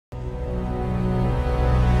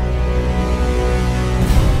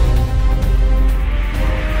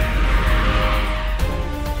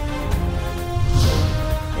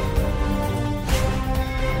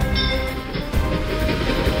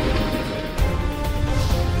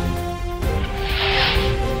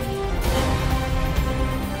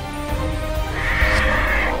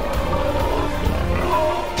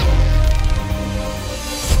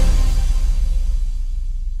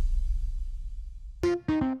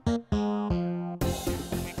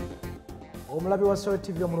Omulabi wa Soul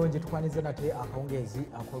TV omulungi tukwanize nate akawungezi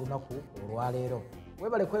akolunaku olwaleero.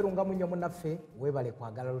 Webale kwerunga munyo munaffe, webale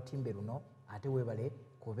kwagala lutimbe luno, ate webale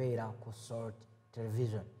kubeera ku Soul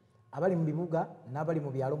Television. Abali mu bibuga n'abali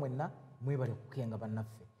mu byalo mwenna mwebale kukenga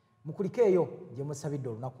bannaffe. Mukulikeeyo gye musabidde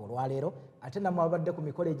olunaku olwaleero, ate nammwe abadde ku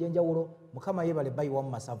mikolo egy'enjawulo, Mukama yeebale bayiwa mu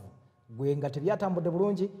masavu. Gwe nga tebyatambudde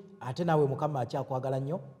bulungi, ate naawe Mukama akyakwagala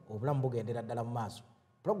nnyo, obulamu bugendera ddala mu maaso.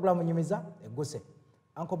 Pulogulaamu nyumiza egguse.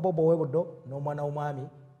 Uncle Bobo Webodo n'omwana w'omwami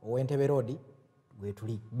ow'Entebbe Road gwe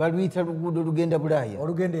tuli. Baluyita luguudo lugenda Bulaaya.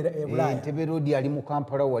 Olugenda Bulaaya. Entebbe Road ali mu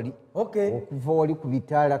Kampala wali. Okay. Okuva wali ku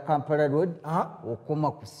Bitaala Kampala Road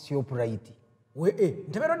okoma ku Shoprite.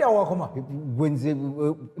 Entebbe Road awo wakoma? Gwenze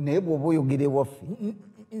naye bw'oba oyogera ewaffe.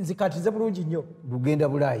 Nzikatize bulungi nnyo. Lugenda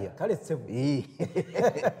Bulaaya. Kale ssebo.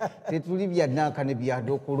 Tetuli byananka ne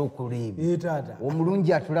byadokolokola ebyo. Taata.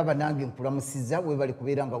 Omulungi atulaba nange nkulamusiza webali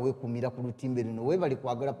kubeera nga weekuumira ku lutimbe luno, webali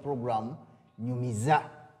kwagala programu nyumiza.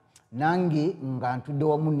 Nange nga ntudde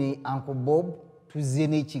wamu ne Uncle Bob tuzze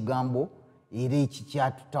n'ekigambo era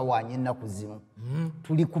ekikyatutawaanya ennaku zimu.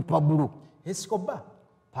 Tuli ku Pablo Escobar.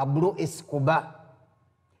 Pablo Escobar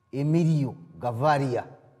Emilio Gaviria.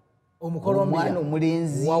 Omwana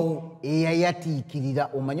omulenzi eyayatiikirira,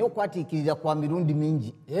 omanyi okwatiikirira kwa mirundi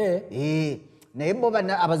mingi. Naye bo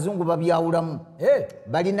abazungu babyawulamu.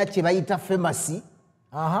 Balina kye bayita famous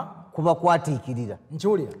kuba kwatiikirira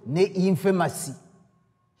ne infamous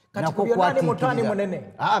nako kwatiikirira.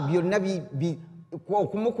 Byonna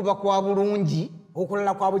okumukuba kwa bulungi,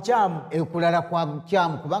 okulala kwa bukyamu. Okulala kwa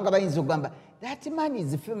bukyamu kubanga bayinza okugamba that man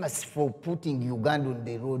is famous for putting Uganda on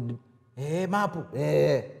the road map.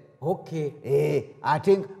 Okay.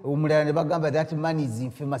 Ate omulala ne bagamba that man is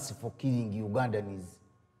infamous for killing Ugandans.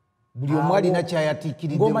 Buli omu alina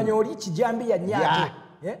kyayatiikiridde. Ng'omanya oli kijambi yannyaate.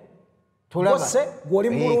 Tolaba gw'oli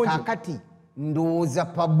mulungi. Kakati ndowooza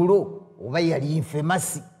Pablo oba yali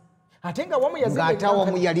infamous. Ate nga wamu yazimba ng'ate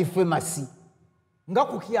awamu yali famous. Nga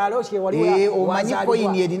ku kyalo kye wali omanyi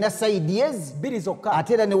koyini erina side ezi bbiri zokka.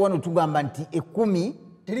 Ate era ne wano tugamba nti 10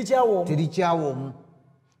 terikyawomu.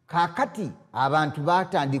 Kakati abantu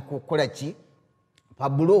batandika okukola ki?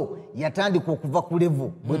 Pablo yatandika okuva ku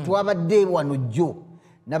level bwe twabadde wano jjo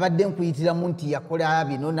nabadde nkuyitiramu nti yakola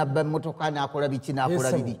bino nabba emmotoka n'akola biki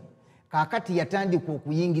n'akola biri. Kakati yatandika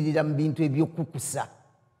okuyingirira mu bintu ebyokukusa.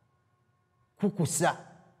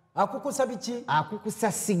 Akukusa biki?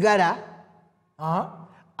 Akukusa sigala.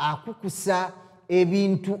 Akukusa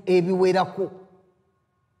ebintu ebiwerako,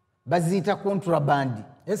 baziyita contraband.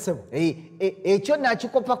 Ekyo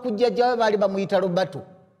nakikopa ku jjajja we baali bamuyita Roberto.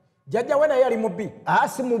 Jjajja we naye yali mubbi?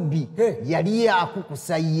 Si mubbi, yali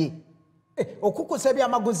akukusa ye. Okukusa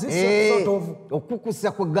ebyamaguzi sotovu.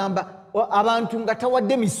 Okukusa kwegamba abantu nga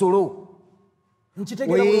tawadde misolo.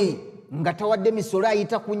 Nga tawadde misolo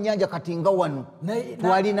ayita ku nnyanja kati nga wano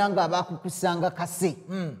twalina nga abakukusanga kase.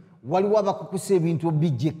 Waliwo abakukusa ebintu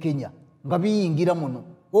obijja Kenya nga biyingira muno.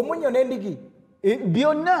 Omunnyo n'endigi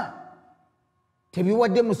byonna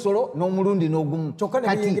tebiwadde musolo n'omulundi n'ogumu.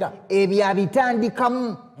 Kati ebyo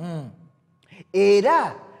abitandikamu.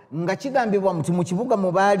 Era nga kigambibwa nti mu kibuga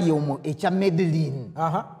mwe baali omwo ekya Medellin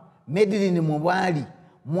mwe baali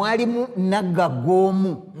mwalimu nagagga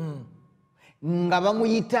omu nga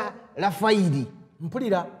bamuyita Rafaeli.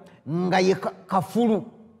 Mpulira nga ye kafulu.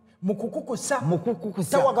 Mukukukusa.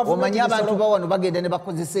 Omanyi abantu bawano bagenda ne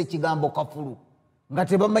bakozesa ekigambo kafulu nga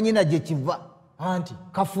tebamanyi na gye kiva.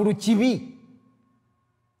 Kafulu kibi.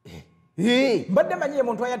 Mbadde manyi ye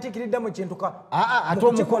muntu ayatiikiridde mu kintu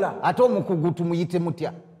ate omukugu tumuyite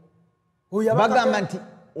mutya? Bagamba nti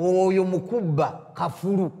oyo mukubba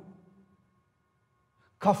kafulu.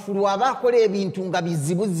 Kafulu aba akola ebintu nga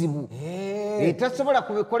bizibuzibu. Tasobola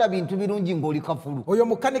kubikola bintu birungi ng'oli kafulu. Oyo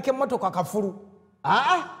mukanike emmotoka kafulu.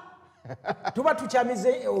 Tuba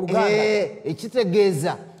tukyamize Oluganda.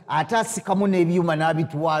 Ekitegeeza ate asikamu n'ebyuma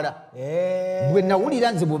n'abitwala. Bwe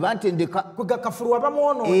nawulira nze bwe bantendeka kafulu abamu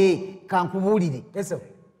ono. Kankubuulire.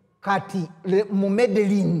 Kati mu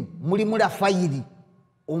Medellin mulimu Rafaeli,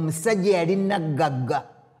 omusajja yali naggagga.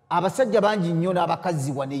 Abasajja bangi nnyo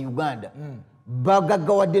n'abakazi wano e Uganda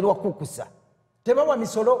bagaggawadde lwakukusa. Tebawa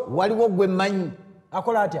misolo. Waliwo gwe mmanyi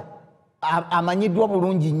akola atya? Amanyiddwa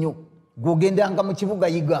bulungi nnyo. Gogendanga mu kibuga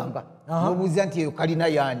yiganga nobuuza nti eyo kalina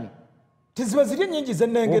yaani. Tiziba ziri nnyingi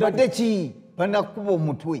zennengera. Obadde ki? Banakuba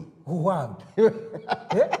omutwe. Owange.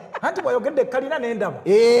 Anti bw'ayogedde kalina n'endaba.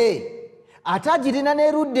 Ate agirina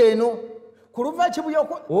n'erudda eno. Ku luva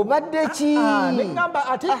Kibuyoko. Obadde ki?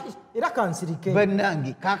 Neŋŋamba ate era kansirike.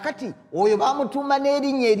 Bannange kaakati oyo baamutuuma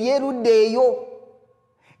n'erinnya eryerudda eyo.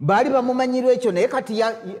 baali bamumanyirwa ekyo naye kati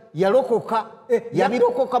yalokoka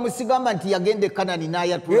yabirokoka musigamba nti yagenda Kanani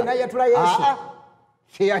n'ayatula Yesu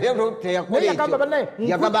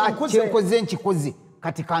yagamba kyenkoze nkikoze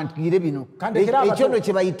kati kantwire bino ekyono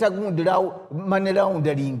kye bayita money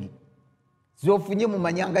laundering zofunye mu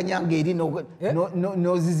manyanganyanga eri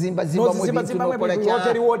nozizimbazimbamu ebintu nokola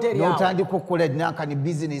notandika okukola nankani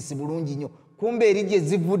bizinesi bulungi nnyo kumbe eri gye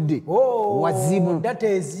zivudde wazibu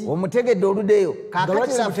omutegedde oludeyo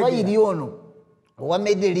kakati Rafayiri ono owa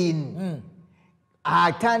Medellin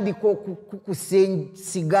atandika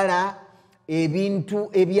okukusigala ebintu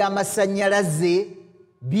ebyamasanyalaze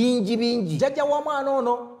bingi jajja wa mwana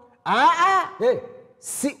ono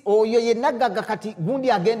si oyo yenagaga kati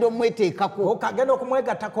gundi agenda omweteekako agenda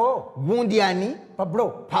okumwegattako gundi ani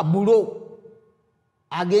Pablo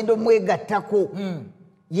agenda omwegattako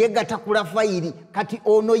yegatta ku Rafayiri kati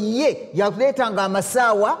ono ye yaleetanga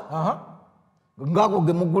amasaawa ngago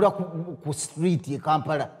gemugula ku street e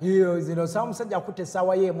Kampala zino saa musajja akutte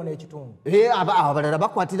essaawa yeemu n'ekitundu abalala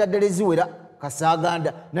bakwatira ddala eziwera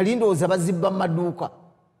kasaaganda nali ndowooza bazibba mu maduuka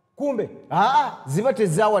kumbe ziba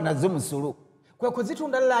tezaawa nazo musolo kwe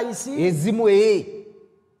kuzitunda layisi ezimu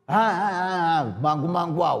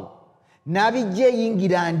mangu awo n'abijja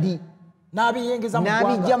England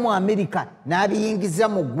n'abijja mu America n'abiyingiza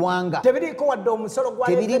mu ggwanga tebiriko wadde omusolo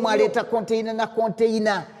tebirimu aleeta konteyina na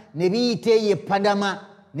konteyina ne biyita eyo Panama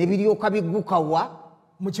ne biryoka biggukawa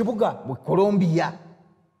mu kibuga mu Colombia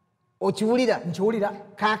okiwulira nkiwulira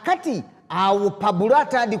kaakati awo Pablo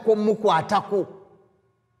atandika omukwatako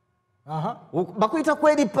bakuyita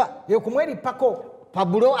kumweripako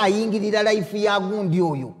Pablo ayingirira life ya gundi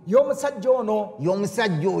oyo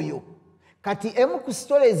y'omusajja oyo kati emu ku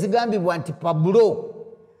story ezigambibwa nti Pablo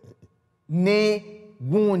ne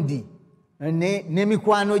gundi ne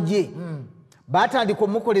mikwano gye batandika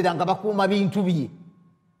omukolera nga bakuuma bintu bye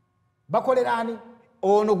bakolera ani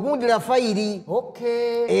ono gundi Rafayiri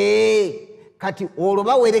kati olwo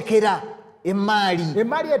bawerekera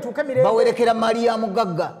emaali etuuka mirembe bawerekera maali ya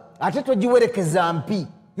mugagga ate togiwerekeza mpi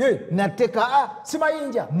natteka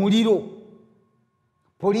simayinja muliro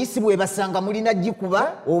poliisi bwebasanga mulina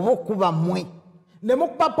gikuba oba okuba mmwe ne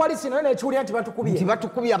mukuba poliisi naye nekiwulira nti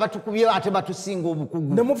batukubye abatukubye ate batusinga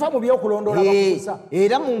obukugu ne muva mu byokulondoola bakusa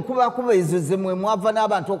era mu nkubakuba ezo zemwe mwava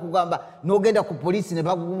n'abantu okugamba n'ogenda ku poliisi ne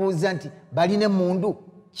bakubuuza nti balina emundu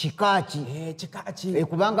kikaaki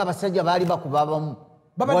kubanga abasajja baali bakuba abamu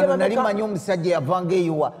wano nali manyi omusajja yavanga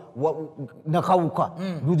eyo nakawuka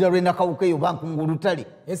luda lwe nakawuka eyo bankunga olutale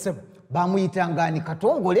bamuyitanga ani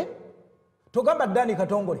Katongole togamba Dani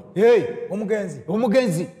Katongole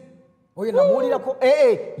omugenzi oyo namuwulirako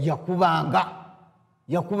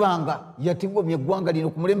yakubanga yatigomya eggwanga lino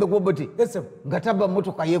ku mulembe gw'obote nga tabba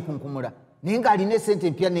mmotoka yeekunkumula naye ng'alina esente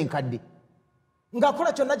empya n'enkadde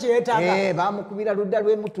ng'akola kyonna kye yeetaaga baamukubira ludda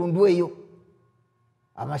lw'emutundu eyo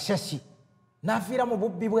amashashi n'afiira mu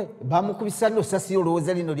bubbi bwe bamukubisa nno sasi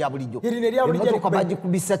olowooza lino lya bulijjo emmotoka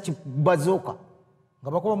bagikubisa bazooka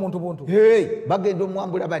nga bakuba muntu buntu bagenda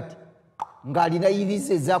omwambula bati ng'alina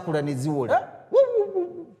yiriza ezaakula ne ziwola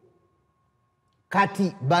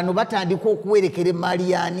kati bano batandika okuwerekera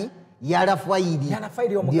emaali yaani ya Rafayiri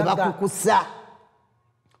gye bakukusa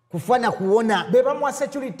kufa na kuwona be bamuwa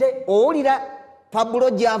security owulira Pablo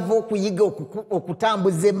gy'ava okuyiga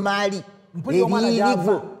okutambuza emaali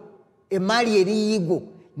eriyigo emaali eriyigo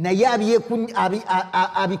naye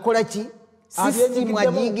abikola ki sisitimu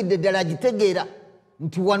agiyigidde ddala agitegeera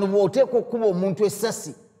nti wano bw'oteeka okukuba omuntu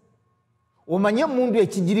essasi omanye emundu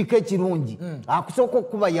ekigiriko ekirungi akusooka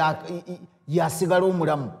okukuba yasigala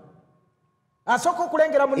omulamu asooka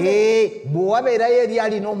okulengera munne bwewabeerayo eri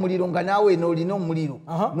alina omuliro nga naawe noolina omuliro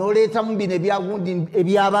n'oleetamu bino ebyagundi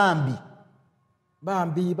ebyabambi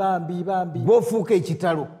bambi gwofuuka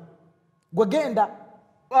ekitalo gwegenda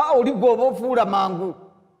oli gwoba ofuula mangu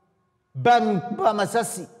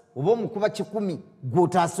bamasasi oba omukuba 100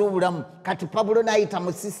 gwotaasa obulamu kati Pablo n'ayita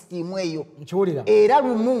mu sisitimu eyo era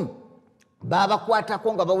lumu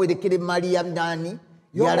babakwatako nga bawerekera emaali ya nani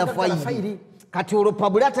ya Rafayiri kati olwo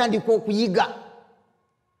Pablo atandika okuyiga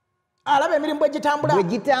alaba emirimu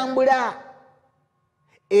bwegitambula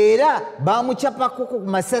era bamucapako ku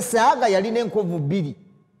masasi aga yalina enkovu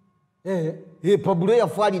 2 Pablo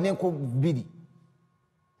yafa alina enkovu 2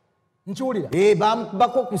 nkiwulira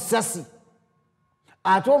bamukubako ku ssasi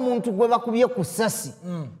ate omuntu gwe bakubye ku ssasi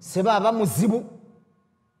seba aba muzibu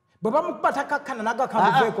bwe bamukuba takakkana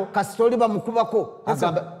nagakambuveeko kasita oli bamukubako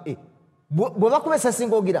agamba bwe bakuba essasi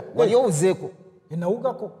ng'ogira wali owuzeeko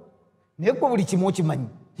nawugako naye gwe buli kimu okimanyi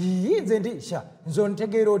nze nze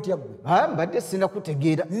ontegeera otya gwe mbadde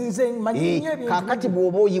sinakutegeera nze manyi nnyo ebintu kaakati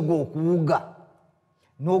bw'oba oyiga okuwuga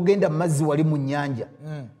n'ogenda mu mazzi wali mu nnyanja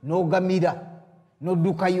n'ogamira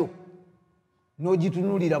n'oddukayo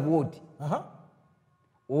n'ogitunuulira bwoti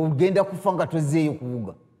ogenda kufa nga tozzeeyo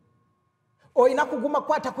kuwuga olina kuguma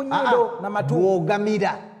kwata ku nnyindo n'amatu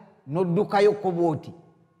bw'ogamira n'oddukayo ko bwoti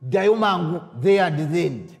ddayo mangu there and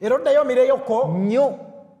then era oddayo mireyoko nnyo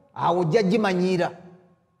awo ojja gimanyiira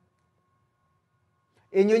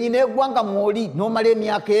ennyonyi n'eggwanga mwoli n'omala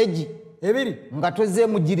emyaka egi ebiri nga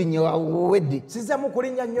tozzeemu girinnya owedde sizemu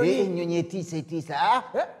kulinnya nnyonyi ennyonyi etiisa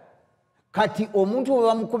kati omuntu bwe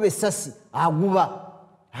bamukuba essasi aguba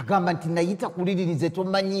agamba nti nayita kuliririze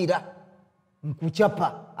tomanyiira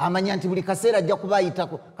nkucapa amanya nti buli kaseera ajja kuba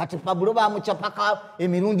ayitako kati Pablo bamucapaka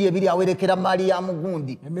emirundi ebiri awerekera maali ya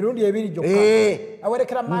mugundi emirundi ebiri gyokka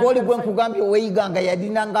awerekera maali ng'oli gwe nkugambye oweyiganga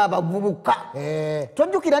yalina ng'abavubuka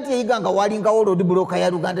tojjukira nti yeyiganga walingawo road broker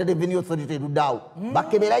ya Uganda Revenue Authority eruddaawo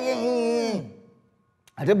bakeberayo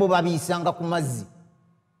ate bo babiyisanga ku mazzi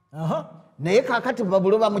naye kakati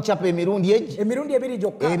Pablo bamucapa emirundi egi emirundi ebiri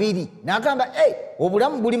gyokka ebiri n'agamba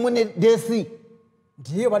obulamu bulimu ne death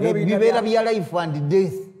bibeera bya life and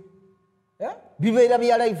death bibeera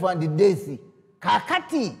bya life and death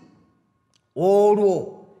kakati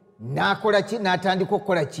olwo n'akola ki n'atandika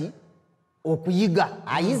okukola ki okuyiga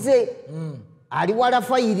ayize ali wala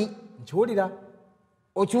fayiri nkiwulira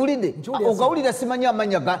okiwulidde ogawulira simanyi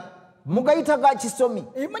amanya ga mugayita ga kisomi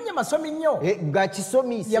manya masomi nnyo ga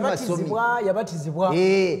kisomi si masomi yabatizibwa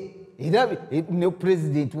era ne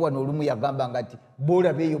president wano olumu yagambanga nti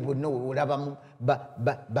boolaba eyo bonna olabamu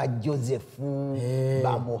ba Josefu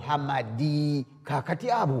ba Muhammadi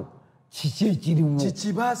kakati abo kiki ekiriwo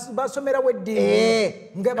kiki basomerawo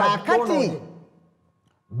eddiini kakati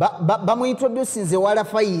bamuintroducinze wala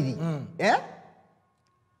fayiri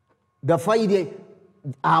gafayiri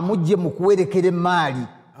amugye mu kuwerekera emaali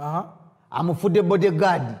amufudde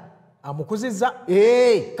bodyguard amukuziza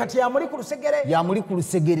kati yamuli ku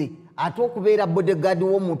lusegere ate okubeera bodyguard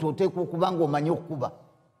w'omuntu oteekwa okuba nga omanyi okukuba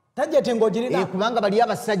tajete ng'ogirina kubanga bali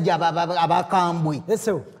abasajja abakambwe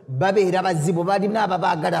babeera bazibu balina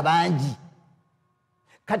ababaagala bangi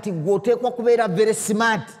kati gwe oteekwa kubeera very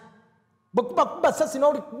smart bwekubakuba sasi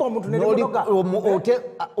n'olikuba omuntu nerimunoga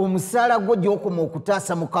omusaala gwo gy'okoma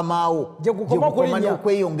okutaasa mukamaawo gyekukoma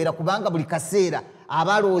n'okweyongera kubanga buli kaseera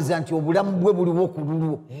aba alowooza nti obulamu bwe buliwo ku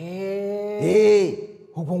lulwo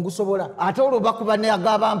ogwo ngusobola ate olwo bakuba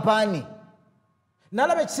n'ag'abampaani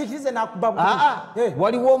nalaba ekisiikirize n'akuba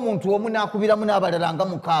waliwo omuntu omu n'akubiramu n'abalala nga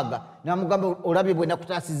 6 n'amugamba olabye bwe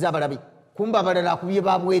nakutaasizza abalabe kumba abalala akubye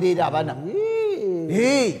babwereera abana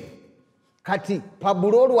kati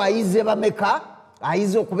Pablo olwo ayize bameka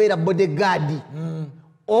ayize okubeera bodyguard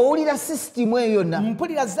owulira sisitimu eyo yonna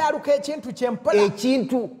mpulira zaaluka ekintu kyempola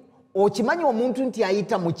ekintu okimanyi omuntu nti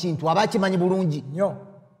ayita mu kintu aba akimanyi bulungi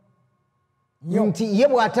nnyo nti ye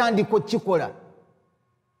bw'atandika okukikola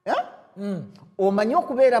omanyi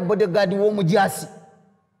okubeera bodyguard w'omujaasi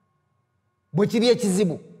bwe kiri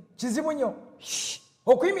ekizibu kizibu nnyo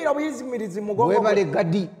okuyimirira buyizimirizi mugongo webale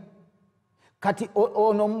gadi kati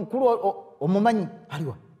ono omukulu omumanyi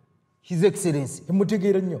aliwa his excellency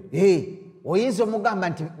emutegeera nnyo oyinza omugamba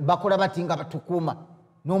nti bakola bati nga batukuuma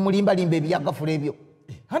n'omulimbalimba ebyagafula ebyo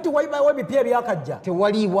anti walibawo ebipya ebyakajja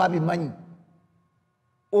tewaliibwa abimanyi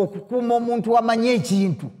okukuuma omuntu amanyi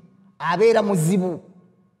ekintu abeera muzibu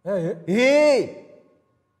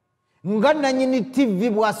nga nanyini TV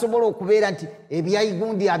bw'asobola okubeera nti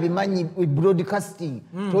ebyayigundi abimanyi broadcasting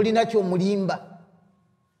tolina kyomulimba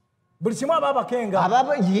buli kimu aba abakenga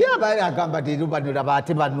agamba leero bano laba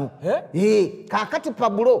ate bano kakati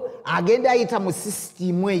Pablo agenda ayita mu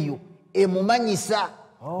sisitimu eyo emumanyisa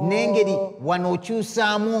n'engeri wano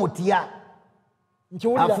okyusaamu otya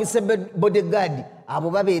afuse bodyguard abo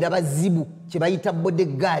babeera bazibu kye bayita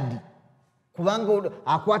bodyguard kubanga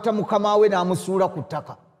akwata mukama we n'amusuula ku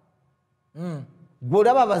ttaka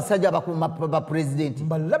gwolaba abasajja ba pulezidenti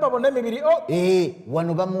mbalaba bonna emibiri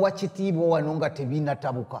wano bamuwa kitiibwa wano nga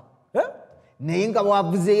tebinatabuka naye nga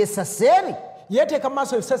bwavuzeyo esaseeri yeteeka mu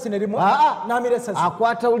maaso esasi nerimu n'amira esasi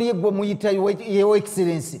akwata oli gwe muyita yewo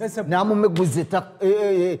excellency n'amumeguza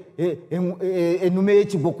ennume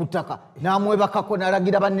y'ekigo ku ttaka n'amwebakako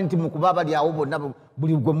n'alagira banne nti mukuba abali awo bonna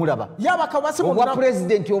buli gwe mulaba obwa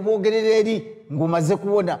pulezidenti obwogerera eri ng'omaze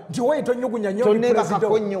kuwona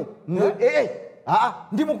tonneebakako nnyo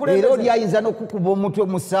era oli ayinza n'okukuba omutwe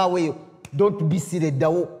mu ssaawa eyo don't be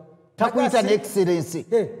sireddawo takuyita ne excellency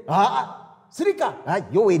sirika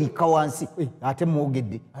yo werika wansi ate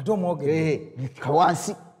mwogedde lika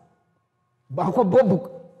wansi bako bobu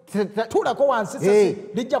tulako wansi sasi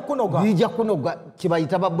lijja kunoga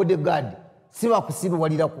kibayita ba bodyguard si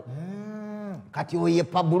bakusiruwalirako kati oye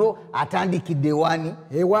Pablo atandikidde wani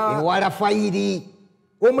ewala fayiri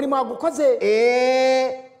omulimu agukoze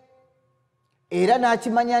era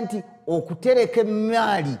n'akimanya nti okutereka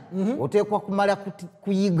emaali oteekwa kumala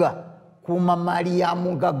kuyiga kuuma maali ya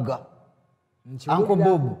mugagga. Uncle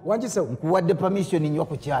Bob nkuwadde permission nnyo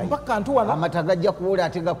ku kyayi amata gajja kuwola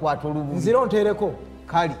ate gakwata olububi nzira onteereko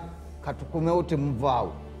kale katukomewo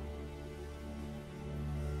temuvaawo.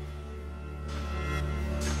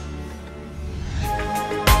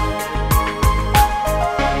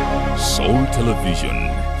 Soul Television,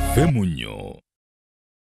 Femunyo.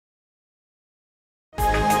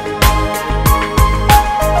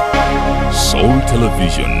 Soul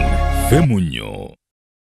Television, Femunyo.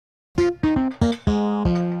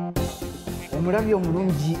 Omulabi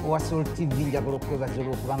omulungi owa Soul TV njagala okwebaza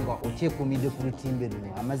olw'okubanga okyekuumidde ku lutimbe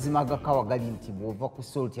luno. Amazima agakawa gali nti bw'ova ku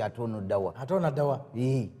Soul ate onoddawa.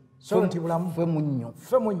 Soul nti bulamu.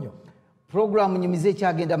 Femunyo. Programu nyumize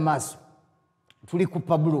ekyagenda maaso. Tuli ku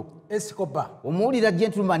Pablo Escobar. Omuwulira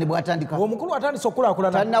gentleman bw'atandika. Omukulu atandise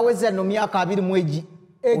okulaakulana. Tannaweza no myaka 2 mu egi.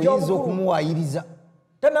 Oyinza okumuwaayiriza.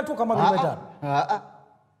 Tannatuuka magulu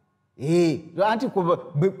 5. Anti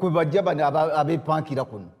kwe bajja bano abeepankira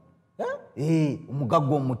kuno.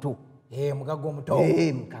 Omugagga omuto. Mugagga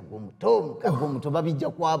omuto babijja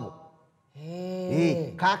kwabo.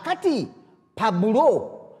 Kaakati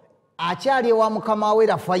Pablo akyali ewa mukama we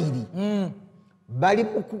Rafayiri. Bali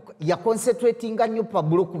ya concentratinga nnyo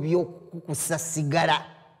Pablo ku by'okukusa sigala.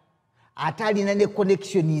 Ate alina ne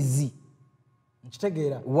connections.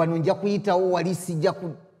 Nkitegeera. Wano nja kuyitawo wali sijja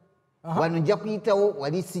ku wano nja kuyitawo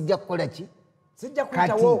wali sijja kukola ki? Sijja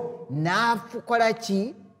kuyitawo. Kati naafukola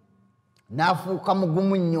ki? Naafuuka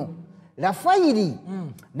mugumu nnyo. Rafayiri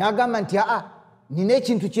n'agamba nti nina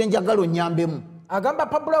ekintu kye njagala onnyambemu.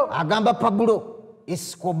 Agamba Pablo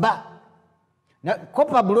Escobar. Ko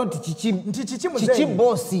Pablo nti kiki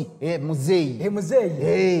bosi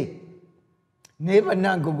muzeeyi. Naye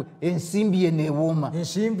bannange ensimbi ye neewooma.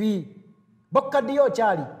 Ensimbi bokkaddiyo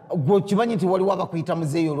okyali. Gwe okimanyi nti waliwo abakuyita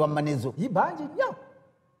muzeeyi olw'amanezo. Bangi nnyo.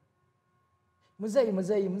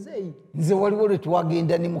 Muzeeyi. Nze waliwo lwe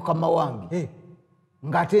twagenda ne mukama wange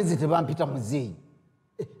ng'ate nze tebampita muzeeyi.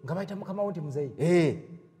 Nga bayita mukama wo nti muzeeyi.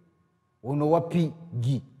 Ono wa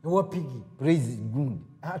pigi. Praise God.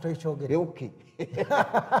 Toyikyogere. Okay.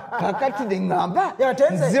 Kakati ne ngamba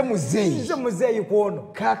nze muzeeyi kwono.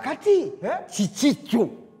 Kakati kiki kyo?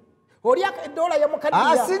 Oli edola ya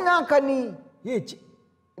mukaddiya. Sinankani.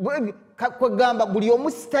 Kwegamba buli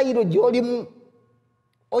omu sitayiro gy'olimu.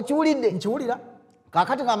 Okiwulidde? Nkiwulira.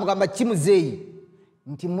 Kakati ngamugamba ki muzeeyi?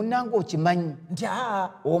 Nti munnange okimanyi. Nti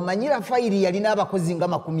omanyi Rafayiri yalina abakozi nga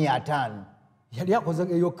 50. Yali akoze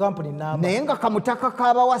eyo company namba. Naye nga kamutaka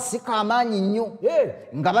kaabawa si k'amaanyi nnyo.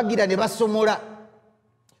 Nga bagira ne basomola.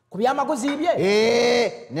 Ku byamaguzi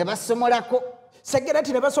bye? Ne basomolako.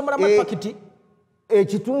 Segereti ne basomola mapakiti.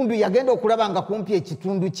 Ekitundu yagenda okulaba nga kumpi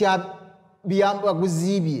ekitundu kya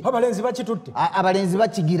byamaguzi bye. Abalenzi bakitutte. Abalenzi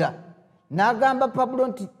bakigira. N'agamba Pablo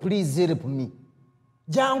nti please help me.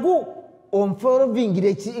 Jangu. Onsolvingira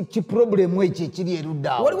ekiproblemu ekyo ekiri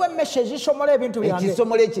eruddawo. Waliwo message isomola ebintu byange.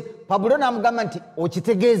 Ekisomola eki. Pablo n'amugamba nti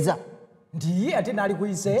okitegeeza. Nti ye ate n'ali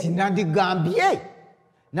kuyise. Nti nandigambye.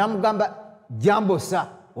 N'amugamba jambosa.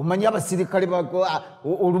 Omanyi abasirikale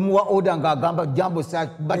olumuwa order ng'agamba jambosa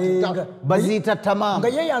baziyita tamamu. Nga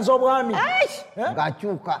yeeyanza obwami.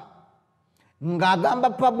 Ng'akyuka. Ng'agamba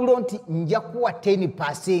Pablo nti nja kuwa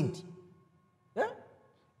 10%.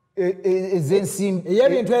 Ez'ensimbi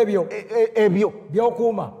ey'ebintu ebyo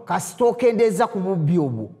by'okuuma kasita okendeeza ku bubbi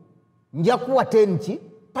obwo nja kuwa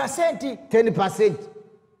 10%.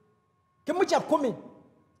 Kimu kya 10.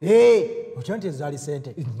 Okyo nti ezaali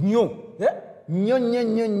sente nnyo.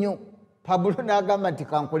 Pablo n'agamba nti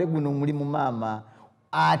kankole guno omulimu maama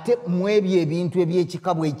ate mu ebyo ebintu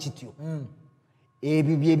eby'ekika bwe kityo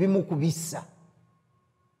ebyo bye bimu kubissa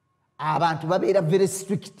abantu babeera very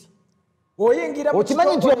strict. Oyingira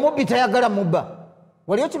okimanyi nti omubbi tayagala mubba.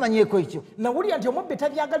 Wali okimanyieko ekyo? Nawulira nti omubbi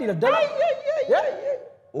tabyagalira ddala.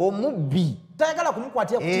 Omubbi tayagala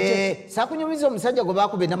kumukwatira ku kike. Saakunyumiza omusajja gwe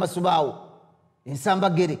baakuba ennamasubaawo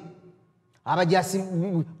ensambagere abajasi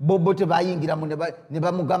bobo tebayingiramu ne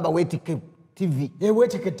bamugamba weetike TV.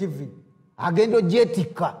 Weetike TV. Agenda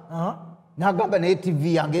ogyetikka. N'agamba naye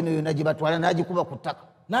TV yange eno yonna gye batwala n'agikuba ku ttaka.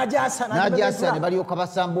 N'agyasa ne balyoka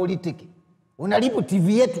basamba oliteke. Onalibu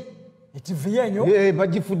TV yetu. TV yenyo?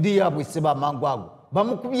 Bagifudde yaabwe seba amangu ago.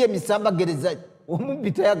 Bamukubye emisambaggereza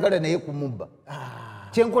omubbi tayagala naye kumubba.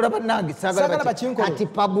 Kyenkola bannange saagala bakinkole. Kati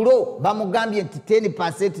Pablo bamugambye nti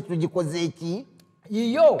 10% tugikoze eki?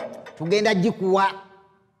 Iyo tugenda gikuwa.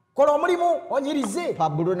 kola omulimu onyirize.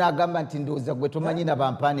 Pablo n'agamba nti ndowooza gwe tomanyi na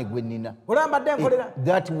bampaane gwe nnina. Olambadde nkolera.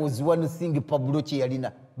 That was one thing Pablo kye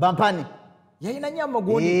yalina. Bampaane. Yalina nyammo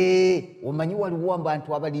gundi. Omanyi waliwo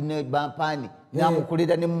abantu abalina bampaane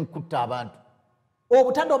n'amukolera ne mukutta abantu.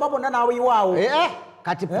 Obutanda oba bonna n'awiwaawo.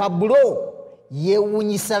 Kati Pablo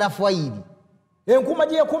yeewuunyisa Lafayiri. Enkuma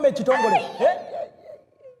gye yekuuma ekitongole.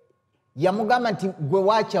 Yamugamba nti gwe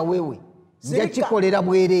waacha wewe. Nja kikolera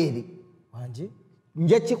bwereere. Wangi?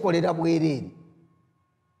 Nja kikolera bwereere.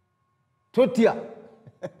 Totya.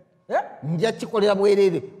 Nja kikolera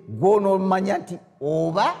bwereere. Gw'onoomanya nti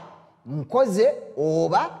oba nkoze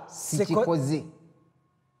oba sikikoze.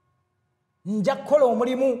 Nja kukola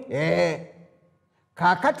omulimu.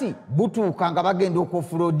 Kaakati butuuka nga bagenda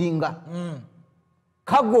okufuloodinga.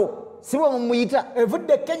 Kago siwe mumuyita.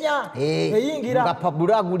 Evudde Kenya. Eyingira. Nga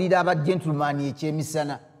Pablo agulira aba gentleman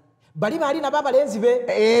ekyemisana. Bali baali nabo abalenzi be.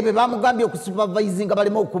 Be bamugambye okusupervise nga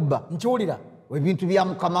balema okubba. Nkiwulira. Ebintu bya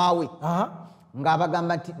mukama we.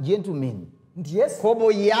 Ng'abagamba nti gentleman. Nti yes.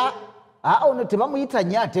 Kobo ya ono tebamuyita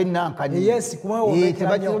nnyo ate nankanyi. Yes,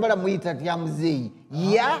 tebakisobola muyita tya muzeeyi.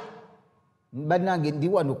 Ya bannange ndi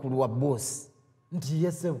wano ku lwa boss. Nti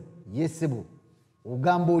yesebo. Yesebo.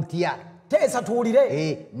 Ogamba otya? Teesa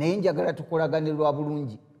tuwulire. Naye njagala tukolagane lwa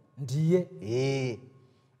bulungi. Ndiye.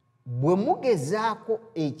 Bwe mugezaako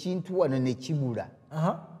ekintu wano ne kibula.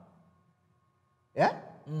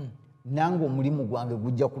 Nange omulimu gwange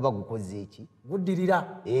gujja kuba gukoze eki?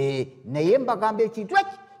 Guddirira. Naye mbagamba ekintu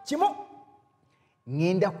eki kimu.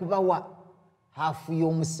 Ngenda kubawa hafu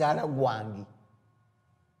y'omusaala gwange.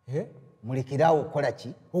 Mulekeraawo okukola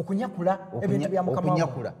ki? Okunyakula ebintu bya mukama.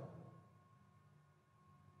 Okunyakula.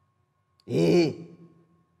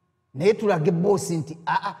 Naye tulage boosi nti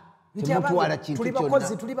temutwala kintu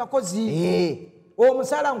kyonna. Tuli bakozi.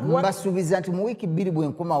 Omusaala nkuwa. Mbasuubiza nti mu wiiki 2 bwe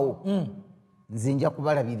nkomawo nze nja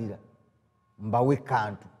kubalabirira mbawe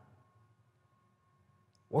kantu.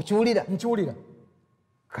 Okiwulira? Nkiwulira.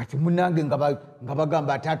 Kati munange nga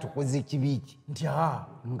bagamba ate atukoze ekibi ki. Nti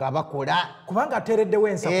nga bakola. Kubanga ateereddewo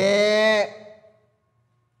ensako.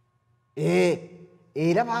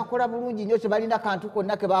 Era baakola bulungi nnyo tebalina kantu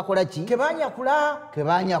konna ke baakola ki? Ke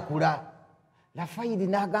baanyakula. Lafayiri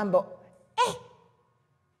n'agamba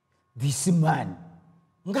this man.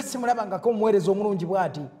 Nga simulabangako omuweereza omulungi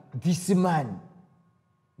bw'ati. This man.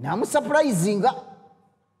 N'amusupurayizinga.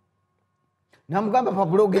 N'amugamba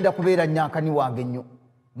Pablo ogenda kubeera nnyankani wange nnyo.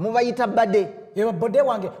 Mubayita bade. Bade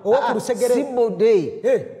wange owoku lusegere. Si bode.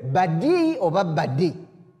 Badi oba bade.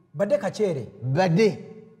 Bade kakyere. Bade.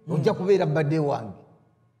 Ojja kubeera bade wange.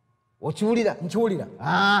 Okiwulira? Nkiwulira.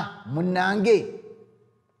 Munnange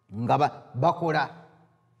nga bakola.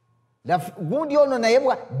 Gundi ono naye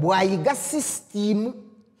bw'ayiga sisitimu.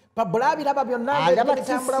 Pablo abiraba byonna. Alaba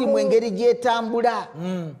sisitimu engeri gyetambula.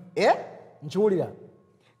 Nkiwulira.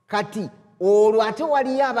 Kati olwo ate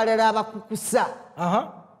waliyo abalala abakukusa.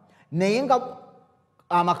 Naye nga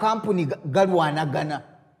amakampuni galwanagana.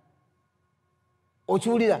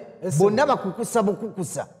 Okiwulira? Bonna bakukusa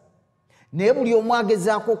bukukusa. Naye buli omu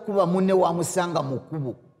agezaako okuba munne wamusanga mu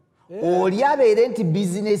kkubo. Oli abeere nti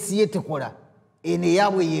bizinesi ye tekola. Eno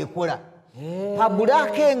eyaabwe yeekola. Pablo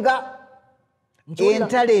akenga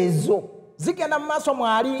entalo ezo. Zigenda mu maaso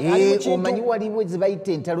mwali. Omanyi waliwo ze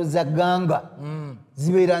bayita entalo za ganga.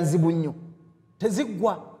 Zibeera nzibu nnyo.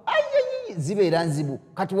 Teziggwa. Zibeera nzibu.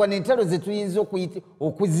 Kati wano entalo ze tuyinza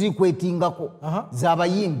okuzikwetingako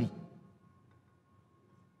z'abayimbi.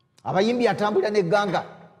 Abayimbi atambula n'egganga.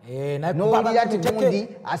 N'owulira nti gundi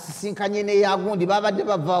asisinkanye n'eyagundi babadde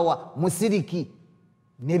bavaawa musiriki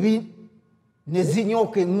ne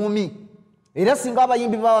zinyooka eŋŋumi. Era singa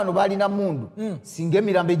abayimbi ba wano balina mundu singa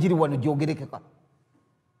emirambo egiri wano gyogerekeka.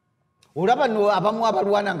 Olaba no abamu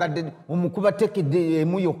abalwana nga omukuba tekedde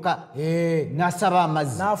emu yokka n'asaba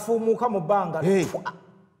amazzi. N'afuumuuka mu bbanga.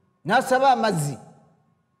 N'asaba amazzi.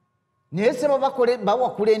 Naye se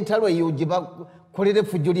bawakula entalo eyo gye bakolera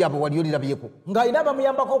effujjo lyabwe wali olirabyeko. Ng'alina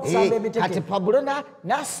bamuyambako okusamba emiteke. Kati Pablo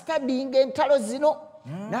n'asitadinga entalo zino.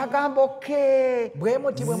 N'agamba oke. Bwe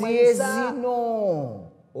muti bwe muyisa.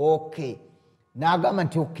 Zino. Oke. N'agamba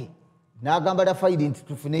nti oke. N'agamba Lafayiri nti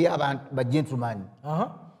tufuneyo ba gentleman.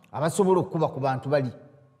 Abasobola okukuba ku bantu bali.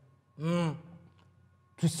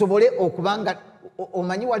 Tusobole okubanga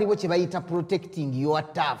omanyi waliwo kye bayita protecting your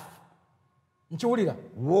turf. Nkiwulira.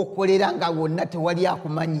 W'okolera nga wonna tewali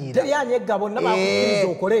akumanyiira. Teri anyegga bonna bakukkiriza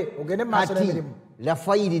okole ogende mu maaso n'emirimu.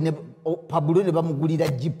 Lafayiri Pablo ne bamugulira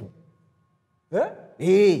jipu.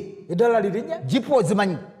 Eddala lirinnya? Jipu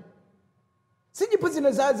ozimanyi? Si jipu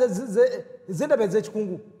zino z'endaba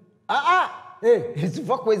ez'ekikungu.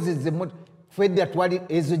 Eziva kwezeze fedda twali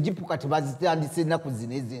ezo jipu kati bazitandise ennaku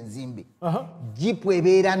zino ez'enzimbe jipu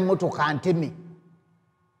ebeera mmotoka nteme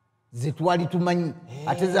zetwali tumanyi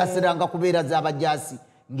ate zaseranga kubeera z'abajaasi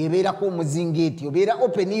ng'ebeerako omuzingeeti obeera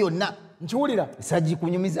open yonna nkiwulira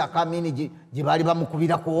sagikunyumiza akamini gye baali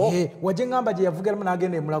bamukubirako wajje ngamba gye yavugiramu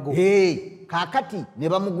n'agenda emulago kaakati ne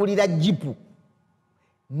bamugulira jipu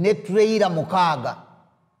ne treyira 6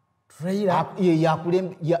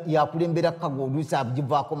 yakulembera kago oluusi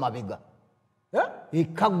agivaako mabega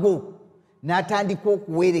kago n'atandika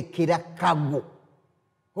okuwerekera kago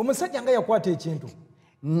omusajja nga yakwata ekintu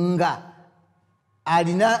nga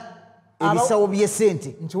alina ebisawo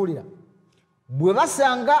by'essente nkiwulira bwe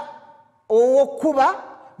basanga owokuba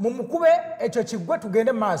mumukube ekyo kiggwe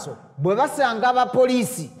tugende mu maaso bwe basanga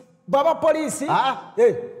abapoliisi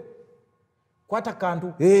kwata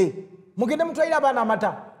kantu mugende mutwalire abaana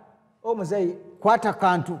amata omuzeyi kwata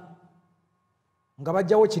kantu nga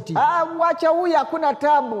bajjawo kiti wacha huyu hakuna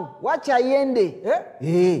tabu wacha yende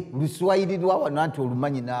luswayiri lwa wano anti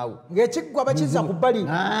olumanyi naawe ng'ekiggwa bakiza ku bbali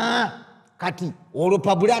kati olwo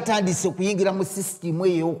pabula atandise okuyingira mu sisitimu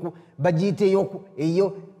eyo bagiyita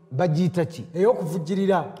eyo bagiyita ki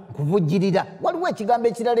okuvujjirira waliwo ekigambo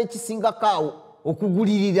ekirala ekisingako awo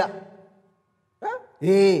okugulirira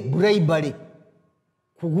buraibale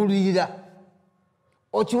kugulirira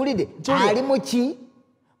okiwulidde ali muki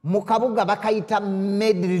mu kabuga bakayita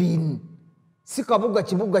Medellin si kabuga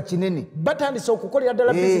kibuga kinene batandise okukolera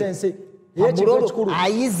ddala bizinensi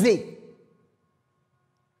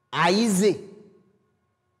ayize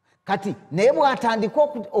kati naye bw'atandika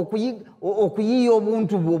okuyiya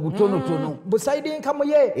obuntu bwe obutonotono busaidinkamu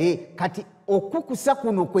ye kati okukusa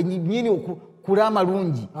kuno kwenyini kula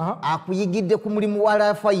amalungi akuyigidde ku mulimu wa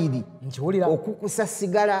lafayiri okukusa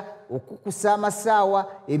sigala okukusa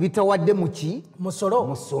amasaawa ebitawadde muki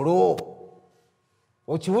musolo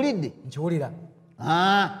okiwulidde nkiwulira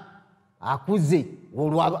akuze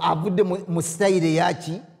olwo avudde mu sitayire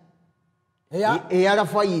yaki eya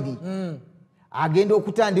lafayiri agenda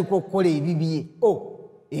okutandika okukola ebibye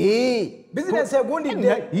bizinesi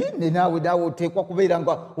egundidde naawe oteekwa kubeera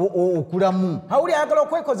nga okulamu awuli ayagala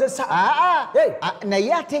okwekozesa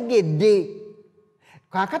naye ategedde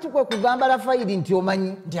kaakati kwe kugamba lafayiri nti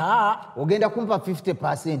omanyi ogenda kumpa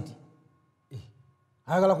 50%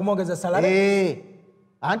 ayagala kumwongeza salale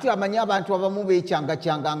anti amanyi abantu abamu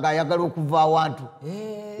beecyangacyanga ng'ayagala okuva awantu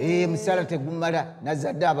musala tegumala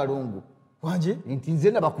nazadde abalongo wangi nti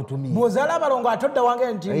nze nabakutumira bw'ozaala abalongo atodda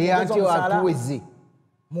wange nti anti tuweze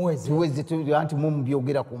anti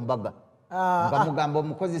mumubyogera ku mbaga nga mugamba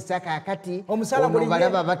omukozesa kaakati ono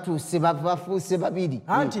balaba batuuse bafuuse babiri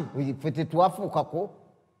ffe tetwafuukako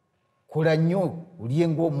kola nnyo olye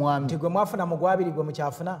ng'omwami nti gwe mwafuna mu gwabiri gwe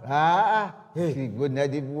mukyafuna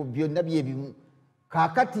byonna byebimu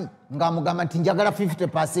kaakati ng'amugamba nti njagala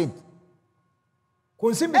 50% ku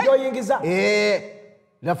nsimbi gy'oyingiza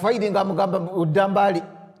lafayiri ng'amugamba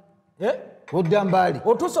oddambaali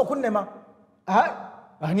otuuse okunnema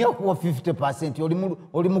ani akuwa 50%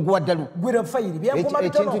 oli mugwa ddalu gwe lafayiri byenkuma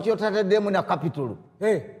bitono ekintu kyotataddemu na kapitolo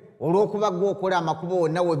olw'okuba gwokola amakubo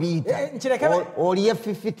wonna we biyita oliye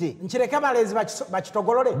 50 nkireke abalezi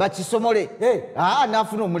bakitogolole bakisomole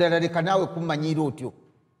naafuna omulala leka naawe kumanyiira otyo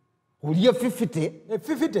oliye 50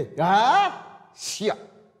 sya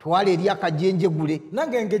twala eri akajenjegule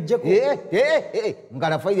nange ngejjeko nga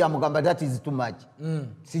lafayiri amugamba that is too much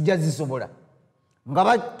sijja zisobola nga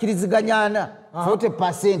bakkiriziganyana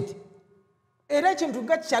 40% era ekintu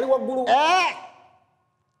nga kikyali waggulu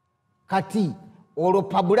kati olwo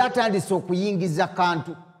pabula atandise okuyingiza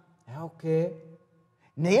kantu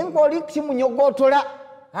naye ng'oli kimunyogootola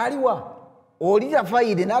aliwa oli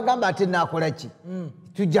lafayiri n'agamba ate naakola ki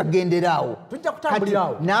tujja kugenderaawo tujja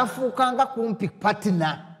kutambuliraawo n'afuukanga kumpi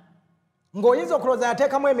patina ng'oyinza okulowooza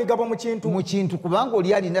yateekamu emigabo mu kintu kubanga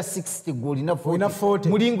oli alina 60 gw'olina 40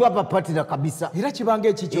 mulingo abapatira kabisa era kibanga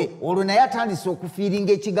ekikyo olwo naye atandise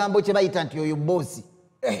okufiiringa ekigambo kye bayita nti oyo boosi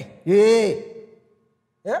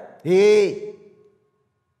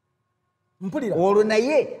mpulira olwo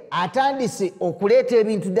naye atandise okuleeta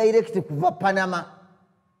ebintu direct kuva panama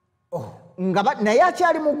naye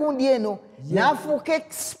akyali mugundi eno n'afuuka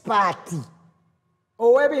experti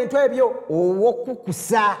ow'ebintu ebyo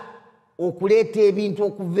ow'okukusa okuleeta ebintu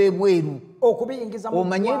okuva ebweru okubiyingiza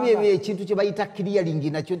omanye ebyo ekintu kye bayita clearing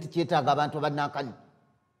nakyo nti kyetaaga abantu abanankani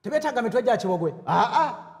tebeetaaga mitwe gya kibogwe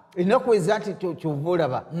ennaku ezati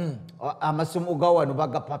kyovulaba amasomo ga wano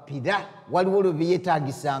bagapapira waliwo lwe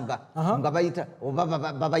beyeetagisanga nga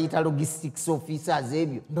babayita logistics officers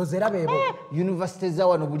ebyo ndozera bebo university za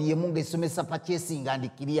wano buli emu ng'esomesa purchasing and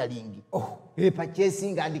clearing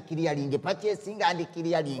purchasing and clearing purchasing and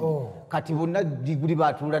clearing kati bonna diguli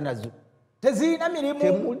baatuula nazo tezirina mirimu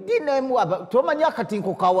temudi nemu tomanyi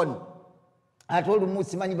akatinko ka wano ate olumu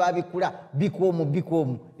simanyi babikula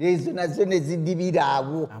bikoomu ezo nazo ne zidibira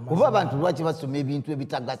awo oba abantu lwaki basoma ebintu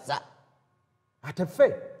ebitagasa ate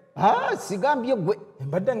ffe sigambye gwe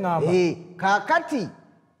embadde ngamba kaakati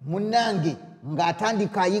munnange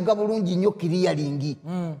ng'atandika ayiga bulungi nnyo kiriyalingi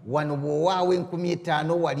wano bw'owaawo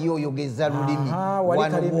 5000 wali oyogeza lulimi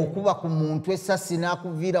wano bw'okuba ku muntu esasi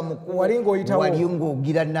n'akuviira mukubo wali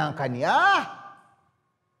ng'ogira nankani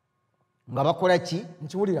nga bakola ki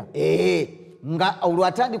nkiwulira nga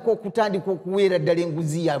olwatandika okuweera ddala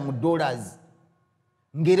enguzi ya mu dollars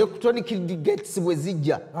ng'electronic gates bwe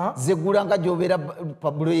zijja zegula nga gy'obeera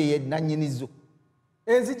Pablo ye nannyinizo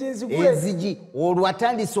enzigi olwo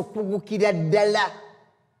atandise okugukira ddala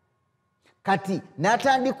kati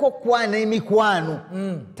n'atandika okukwana emikwano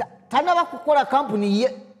tanaba kukola kampuni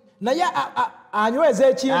ye naye anyweza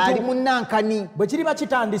ekintu ali munnankani bwe kiriba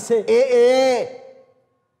kitandise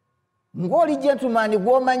ng'oli gentleman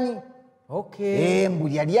gw'omanyi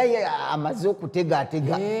mbuli yali amaze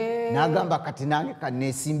okutegaatega n'agamba kati nange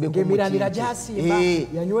kaneesimbeku emirandira gyasimba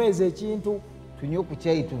yanyweza ekintu tunywe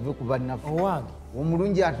okukyayi tuve ku bannaffe owange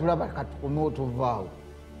omulungi atulaba katukomewo tovaawo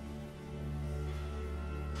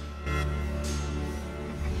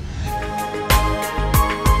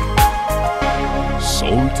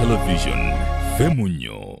Soul Television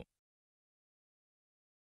Femunyo.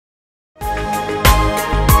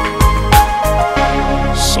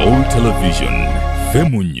 Soul Television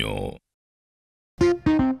Femunyo.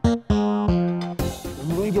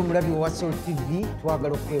 omulungi omulabi wa Soul TV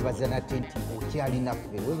twagala okwebaza nate nti okyali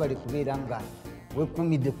naffe webale kubeera nga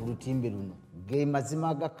wekumidde ku lutimbe luno ge mazima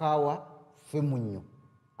agakaawa Femunyo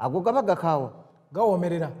ago gaba gakaawa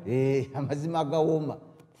gawomerera amazima agawooma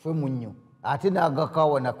Femunyo ate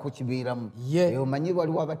n'agakaawa nako kibeeramu omanyi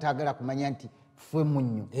waliwo abataagala kumanya nti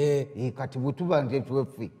Femunyo kati bwe tuba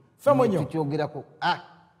ntetweffe Femunyo tukyogerako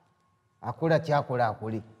akola kyakola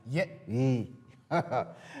akole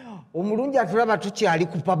omulungi atulaba tukyali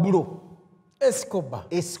ku Pablo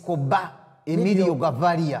Escobar Emilio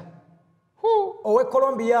Gaviria owe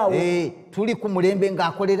Colombia awo tuli ku mulembe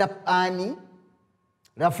ng'akolera ani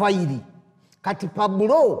Rafaeli kati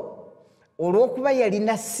Pablo olw'okuba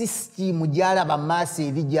yalina sisitimu gy'alaba maaso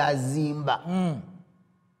eri gy'azimba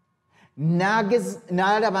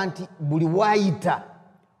n'alaba nti buli waayita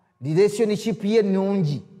relationship ye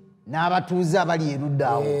ennungi n'abatuuze abali erudda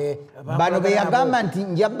awo bano be yagamba nti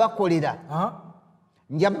nja bakolera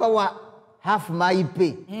nja bawa half my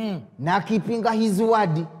pay n'akeepinga his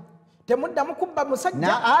word temuddamu kubba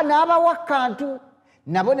musajja n'abawa kantu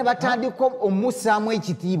nabo ne batandika omussaamu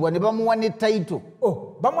ekitiibwa ne bamuwa ne taito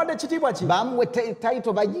bamuwadde ekitiibwa ki bamuwe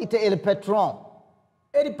taito bagiyite el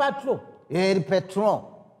patron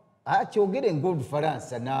kyogere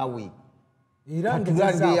ng'olufalansa naawe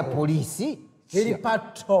katulange ya polisi el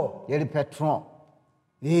patron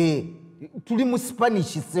tuli mu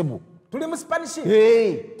Spanish sebo tuli mu Spanish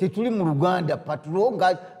tetuli mu Luganda patron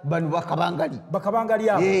nga bano bakabangali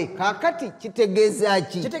abo kakati kitegeeza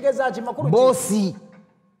ki makulu bosi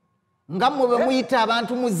nga mmwe bwe muyita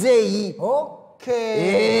abantu muzeeyi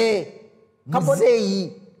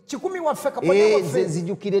muzeeyi kikumi waffe kaponya waffe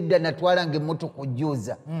nzijukira edda natwalanga emmotoka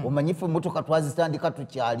ojjooza omanyifu emmotoka twazitandika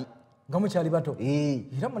tukyali nga mukyali bato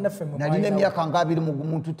era munaffe nalina emyaka nga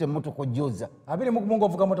 21 ntutte emmotoka ojjooza 21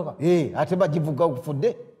 ng'ovuga motoka ate bagivuga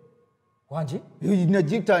ofudde wangi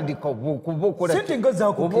nagitandika oba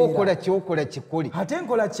okola kyokola kikole ate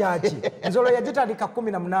nkola kyaki enzolo yagitandika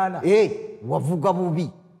 18 wavuga bubi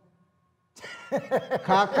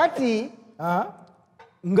kakati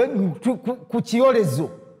ku kiyolezo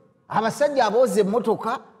abasajja abooza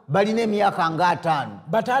emmotoka balina emyaka nga 5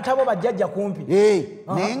 bataata bo bajjajja kumpi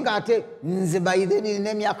naye ng'ate nze bayire nirina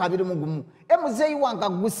emyaka 21 muzeeyi wange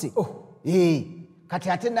agguse kati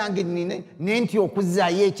ate nange nenti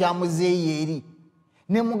okuzzaayo ekyamuzeeyi eri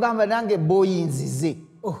ne mugamba nange boyinzize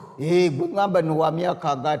gwe ngamba no wa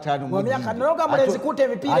myaka nga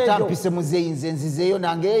 5 ate ampise muzeeyi nze nzizeeyo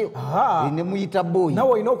nange eyo ne muyita boyi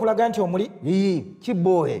nawe olina okulaga nti omuli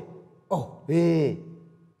kiboye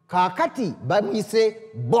kaakati bamuyise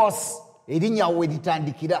boss erinnya we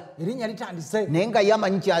litandikira erinnya litandise naye nga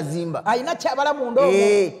yamanyi kyazimba ayina kyabala mu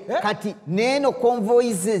ndoomo kati neeno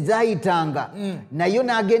convoys ezayitanga nayo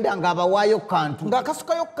n'agenda ng'abawaayo kantu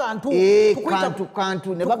ng'akasukayo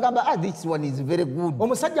kantu ne bagamba this one is very good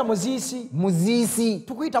omusajja muziisi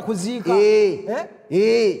tukuyita kuziika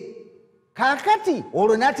kaakati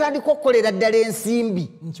olwo n'atandika okukolera ddala ensimbi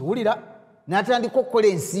nkiwulira n'atandika okukola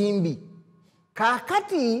ensimbi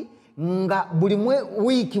kaakati nga buli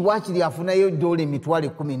wiiki waakiri afunayo dola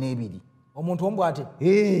 $12,000 omuntu omu ate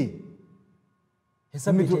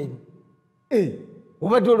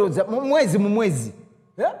oba dolooza mu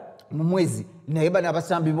mwezi naye bano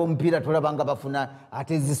abasambi b'omupiira tolaba nga bafuna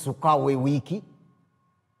ate zisukkaawo ewiiki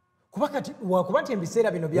kuba nti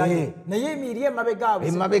ebiseera bino byayo naye emiri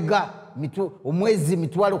emabega omwezi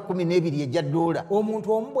 $12,000 ejja dola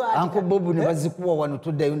omuntu omu bw'ati Uncle Bob ne bazikuwa wano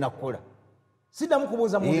toddayo nakola siddamu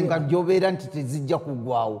kubuuza nga gy'obeera nti tezijja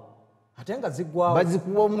kuggwawo ate nga ziggwawo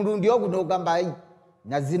bazikuwa omulundi ogwo n'ogamba ayi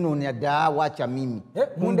nazinoonya dda wacha mimi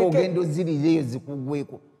kumbe ogenda oziriireyo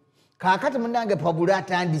zikuggweko kaakati munnange Pablo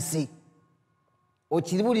atandise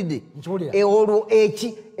okiribulidde olwo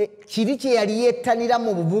kiri kye yali yettanira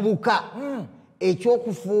mu buvubuka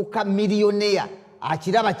ekyokufuuka milioneya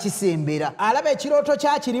akiraba kisembera alaba ekirooto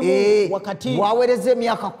kyakirimu wakati bwawereza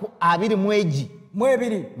emyaka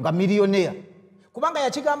 22 nga milioneya kubanga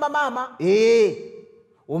yakigamba maama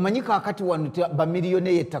omanyi kaakati wano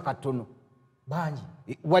bamilioneya ettaka ttono bangi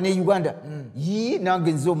wano e Uganda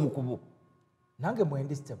nange nze omukubo nange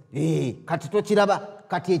mwendiste kati tokiraba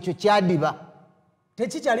kati ekyo kyadiba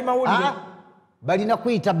tekikyali mawulire balina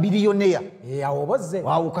kuyita bilioneya awo bozze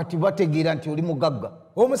awo kati bategeera nti oli mugagga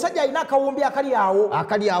omusajja alina akawumbi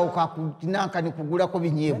akali awo kakutinankani kugulako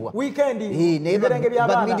binyeebwa wiikendi ebiberenge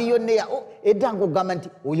by'abaana bamilioneya edda ng'ogamba nti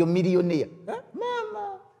oyo milioneya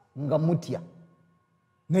maama nga mutya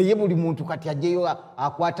naye buli muntu kati ajjeyo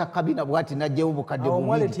akwata kabina bwati najjeyo bukadde bubiri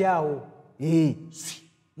omwaleti awo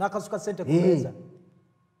n'akasuka sente ku meeza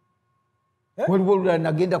waliwo olulala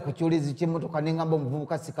nagenda ku kyolezi ky'emmotoka neŋŋamba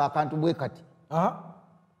omuvubuka sika akantu bwe kati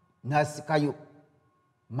n'asikayo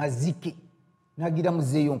mazike nagira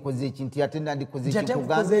muzeeyo nkoze eki nti ate nandikoze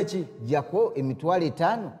ekikugambe jjako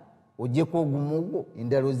 $5,000 ogyeko ogumuugwo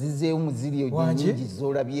endala ozizeeyo muziri nyingi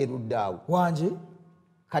z'olabye erudda awo wangi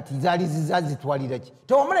kati zaali zizazitwalira ki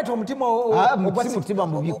tewamuleeta mutima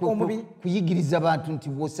mubi kuyigiriza bantu nti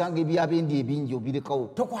bw'osanga ebyabendi ebingi obirekawo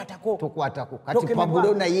tokwatako kati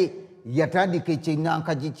Pablo naye yatandika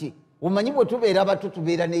ekyenanka giki omanyi bwe tubeera bato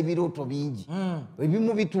tubeera n'ebirooto bingi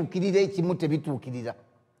ebimu bituukirira ekimu tebituukirira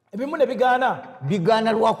ebimu ne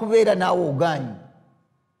bigaana lwakubeera naawe ogaanyi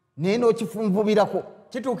naye n'okifunvubirako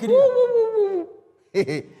kituukirira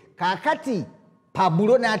kaakati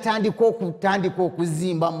Pablo n'atandika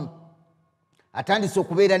okuzimbamu atandise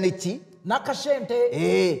okubeera neki nakasente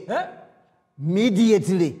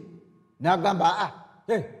immediately n'agamba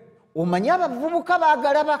omanyi abavubuka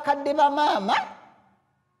baagala bakadde bamaama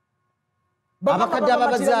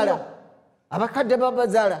abakadde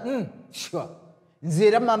babazaala nze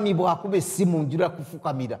era mami bw'akuba essimu njula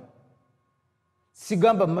kufukamira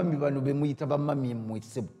sigamba mami bano be muyita bamami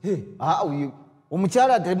mwesebo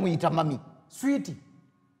omukyala temuyita mami switi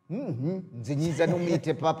nze nyinza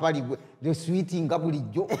nomuyite papaligwe le switi nga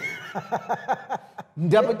bulijjo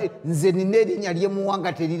nze nina erinnya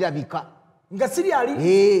lyemuwanga terirabika nga siri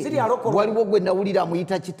alokolo waliwo gwe nawulira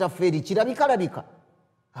amuyita kitafeeri kirabikalabika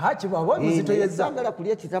kibabonzitoyezagala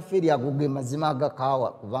kulya kitafeeri ago ge mazima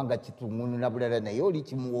agakaawa kubanga kituŋununa bulala naye oli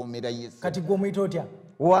kimuwoomera yesu kati gwe omuyita otya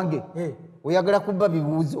owange oyagala kubba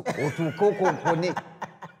bibuuzo otuuke okonkone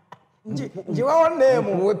njiwawo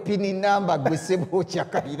neemu we pini namba gwe sebo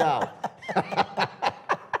okyakaliraawo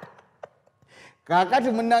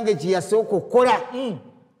kaakati munnange kyeyasooka okukola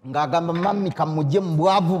ng'agamba mami kamujje mu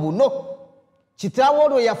bwavu buno kitaawe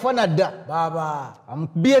olwo yafa nadda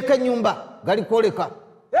amubyeko ennyumba gali kwoleka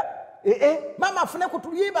maama afune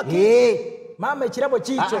kutulibaki maama ekirabo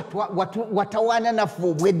kiikyo watawaana naffe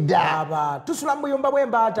obwedda tusula mu buyumba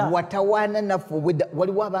bw'embaata watawaana naffe obwedda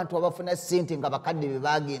waliwo abantu abafuna ssente nga bakadde be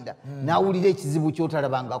baagenda n'awulira ekizibu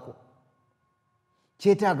kyotalabangako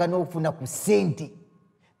kyetaaga n'okufuna ku ssente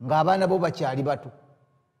ng'abaana bo bakyali bato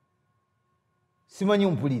simanyi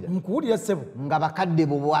mpulira nkuwulira ssebo nga bakadde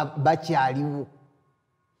bo bakyaliwo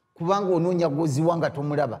kubanga onoonya gwoziwa nga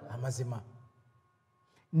tomulaba amazima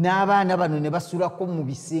n'abaana bano ne basulako mu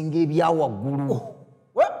bisenge ebyawaggulu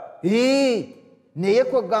naye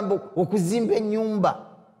kwegamba okuzimba ennyumba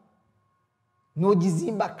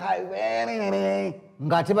n'ogizimba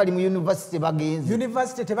ng'ate bali mu yunivasite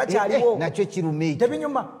bagenze tebakyaliwo nakyo kiruma ekyo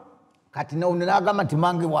tebinyuma kati n'agamba nti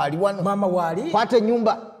mange waali wano maama waali kwata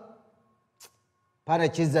ennyumba para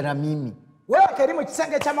cheza na mimi wewe keri mu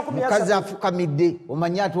kisenge kya 10 mukazi afukamidde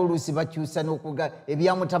omanya ate oluusi bakyusa n'okuga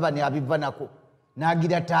ebyamutabani abiva nako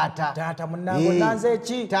n'agira taata munnango nanze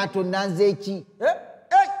eki taata nanze eki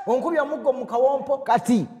onkubya muggo mu kawompo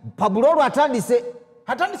kati Pablo olwo atandise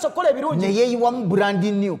okukola ebirungi ne yeeyiwamu brand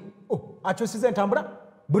new akyusiza entambula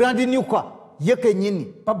brand new ka ye kennyini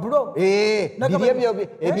Pablo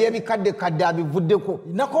ebyebikadde abivuddeko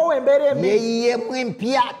nakoowa embeera embi yeeyiyemu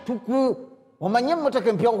empya tuku omanye emmotoka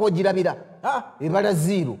empya okogirabira ebala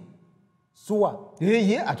zero suwa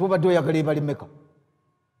ate obadde oyagala ebalemeka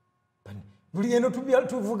buli eno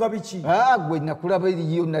tuvuga biki gwe nakulaba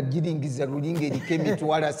eriyo nagiringiza lulinga eriko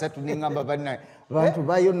emitwalo 3 neŋŋamba bantu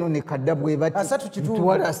bayononeka dda bwe bati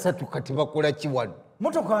mitwalo 3 kati bakola ki wano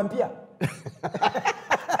motoka mpya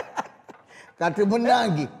kati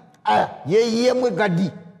munange yeeyiyemu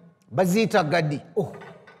egadi baziyita gadi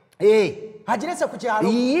agirese ku kyalo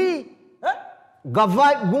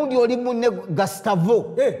gava gundi oli munne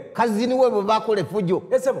Gustavo kazini we bwe bakola efujo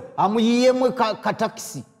amuyiyemu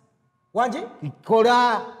katakisi wanji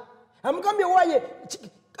kola amugambye waye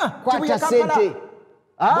kwata sente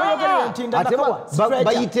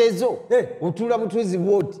bayiteezo otula butuzi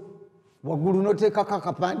bwoti waggulu noteekako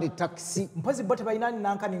akapande takisi mpozi bote bayinani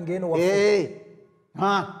nankani ngeno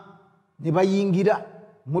ne bayingira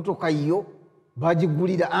motoka yo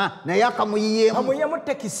bagigulira naye akamuyiyemu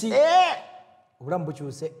tekisi obulamu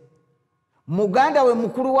bukyuse muganda we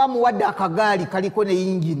mukulu wamuwadde akagaali kaliko ne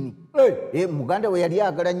yingini muganda we yali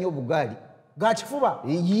agala nnyo obugaali gakifuba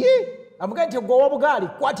amugambye nti gwe owobugaali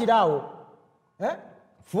kwatiraawo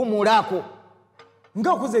fumulaako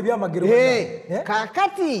ngaokuza ebyamagero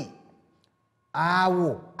kakati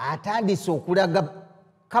awo atandise okulaga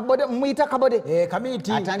kabode muyita kabode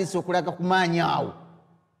kamiti atandise okulaga ku maanyi awo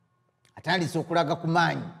atandise okulaga ku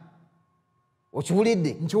maanyi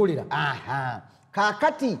okiwulidde nkiwulira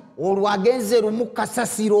kakati olwo agenze lumu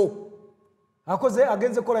kasasiro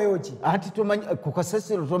agenze kolayo ki ati ku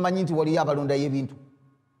kasasiro tomanyi nti waliyo abalondayo ebintu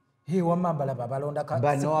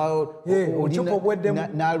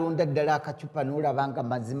n'alonda ddala akacupa n'olabanga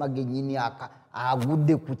mazima gennyini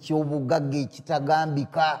agudde ku kyobugagga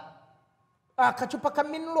ekitagambika akacupa ka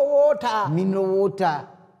mineral water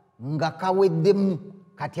nga kaweddemu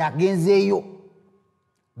kati agenzeeyo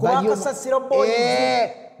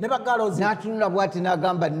n'atunula bwati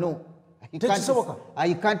n'agamba no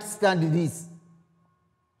I can't stand this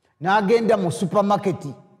n'agenda mu supermarket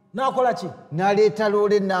nakola ki naleeta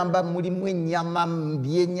loole namba mulimu ennyama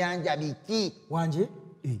byennyanja biki wanji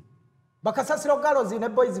bakasasiro galozi ne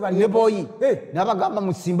boys bali ne boyi n'abagamba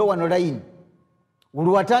musimbe wano layini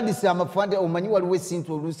olwo watandise amafande omanyi waliwo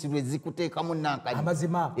esintu oluusi lwe zikuteekamu nankani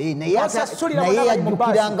amazima naye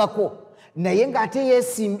yajjukirangako naye ng'ate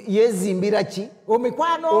yeezimbira ki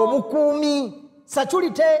omikwano obukuumi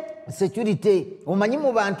security omanyi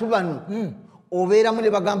mu bantu bano obeeramu ne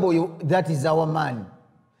bagamba oyo that is our man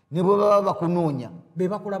ne bwe baba bakunoonya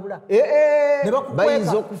bebakulabula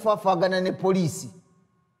bayinza okufaafagana ne poliisi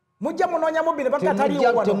mujja munoonya mubbi ne bakataliwo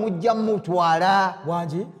wano temujja mutwala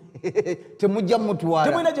wanji temujja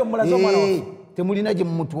mutwala temulina gye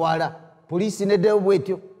mumutwala poliisi neddeyo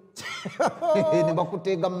bwetyo ne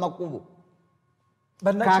bakuteega mu makubo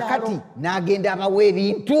kakati n'agenda abawa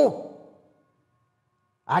ebintu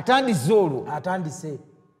atandise olwo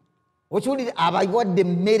okiwulire abawadde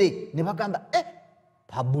emmere ne bagamba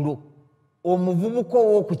Pablo omuvubuka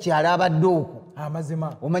ow'okukyala abadde okwo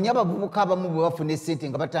amazima omanyi abavubuka abamu bwe bafuna esente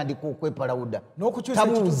nga batandika okwepalawuda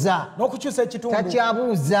n'okukyusa ekitundu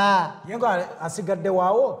takyabuuza ye nga asigadde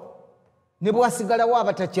waawo ne bwasigalawo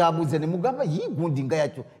aba takyabuuza ne mugamba gundi nga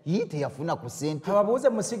yakyo teyafuna ku sente ababuuze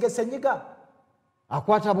musiige senyiga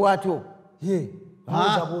akwata bwatyo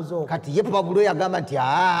kati ye Pablo yagamba nti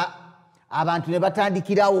abantu ne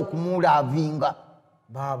batandikirawo okumulaavinga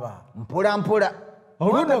mpola mpola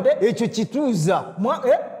ekyo kituuza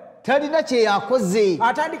talina kyeyakoze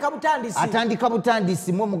atandika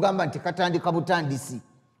butandisi mu omugamba nti katandika butandisi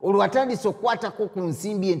olwo atandise okukwatako ku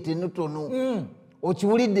nsimbi entonotono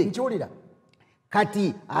okiwulidde nkiwulira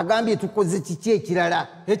kati agambye tukoze kiki ekirala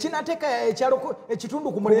ekinateeka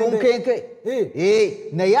ekitundu ku mulembe munkenke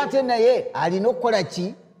naye ate naye alina okukola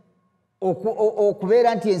ki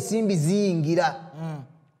okubeera nti ensimbi ziyingira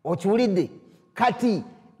okiwulidde kati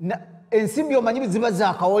ensimbi omanyi ziba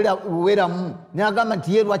zakaweramu nagamba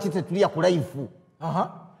nti ye lwaki tetulya ku laifu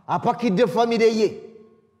apakidde famire ye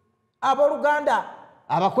abooluganda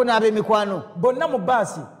abako n'ab'emikwano bonna mu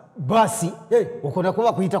baasi okonako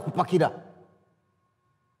bakuyita kupakira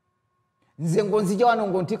nze ngonzija wano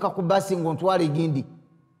ngontika ku baasi ngontwala egindi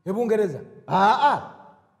ebungereza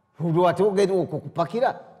lwate ogenda okwo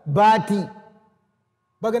kupakira baati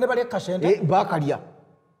bagende balye kashente bakalya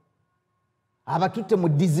abatutte mu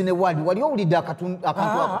Disney World wali owulidde akantu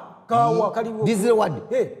kawa kaliwo Disney World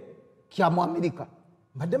kya mu America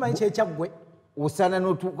mbadde manyi kyekyagwe osana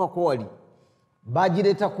n'otuukako wali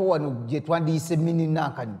bagireetako wano gye twandiyise mini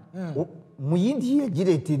nankani mu India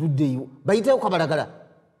gireeta eruddeyo bayitayo kabalagala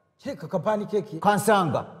kapani keki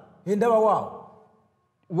kansanga endaba waawo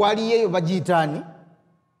waliyeyo bagiyitaani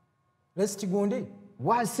rest gundi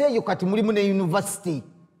wansi eyo kati mulimu ne university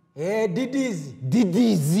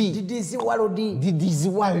Didizi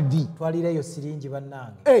World twalireyo siringi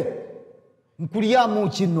bannange nkulyamu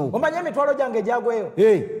kino omanye emitwalo gyange egyagweyo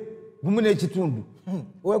gumu n'ekitundu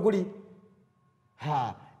weguli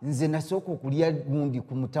nze nasooka okulya gundi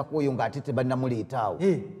ku mutaka oyo ng'ate tebannamuleetaawo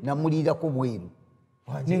namuliirako bweru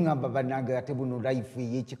neŋŋamba bannange ate buno life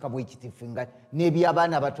ey'ekika bwekitifu nga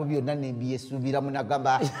n'ebyabaana abato byonna nembyesuubiramu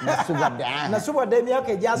nagamba nasubwadde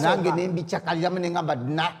emyaka egyasooka nange nembicyakaliramu neŋŋamba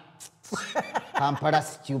Kampala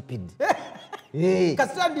stupid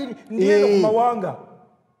kasita ndieno ku mawanga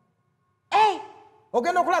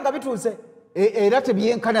ogenda okulanga bituuse era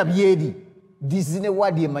tebyenkana byeri Disney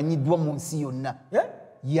World emanyiddwa mu nsi yonna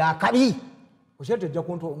yakabi okyete ojja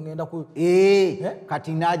kuntu ngenda ku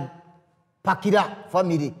kati napakira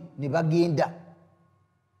family ne bagenda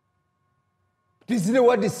Disney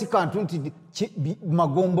World si kantu nti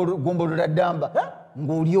magombolola ddamba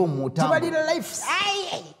ng'oli omutamba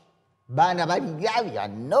baana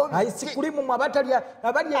ice-cream abatalya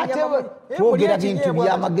twogera bintu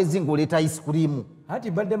byamagezi ng'oleeta ice-cream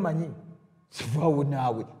ati mbadde manyi kivaawo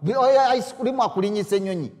naawe ice-cream akulinyisa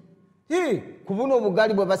ennyonyi ku buno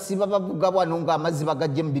obugaali bwe basiba bavuga bwano ng'amazzi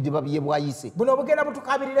bagajje mu bidiba byebwayise buno obugenda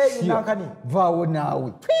butukabirira ebinankani vaawo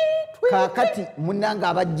naawe kaakati munnanga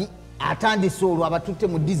abajji atandise olwo abatutte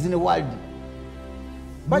mu Disney World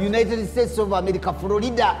mu United States of America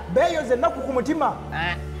Florida beeyoze ennaku ku mutima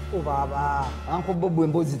obaaba Uncle Bob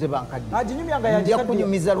emboozi tebankadde aginyumyanga nja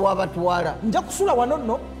kunyumiza lwabatwala nja kusula wano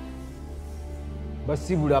nno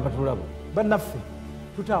basibula abatulaba bannaffe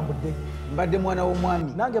tutambudde mbadde mwana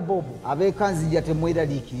w'omwami nange bobo abeekanzija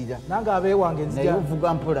temweraliikirira nange abeewange nzija naye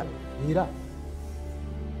ovuga mpola era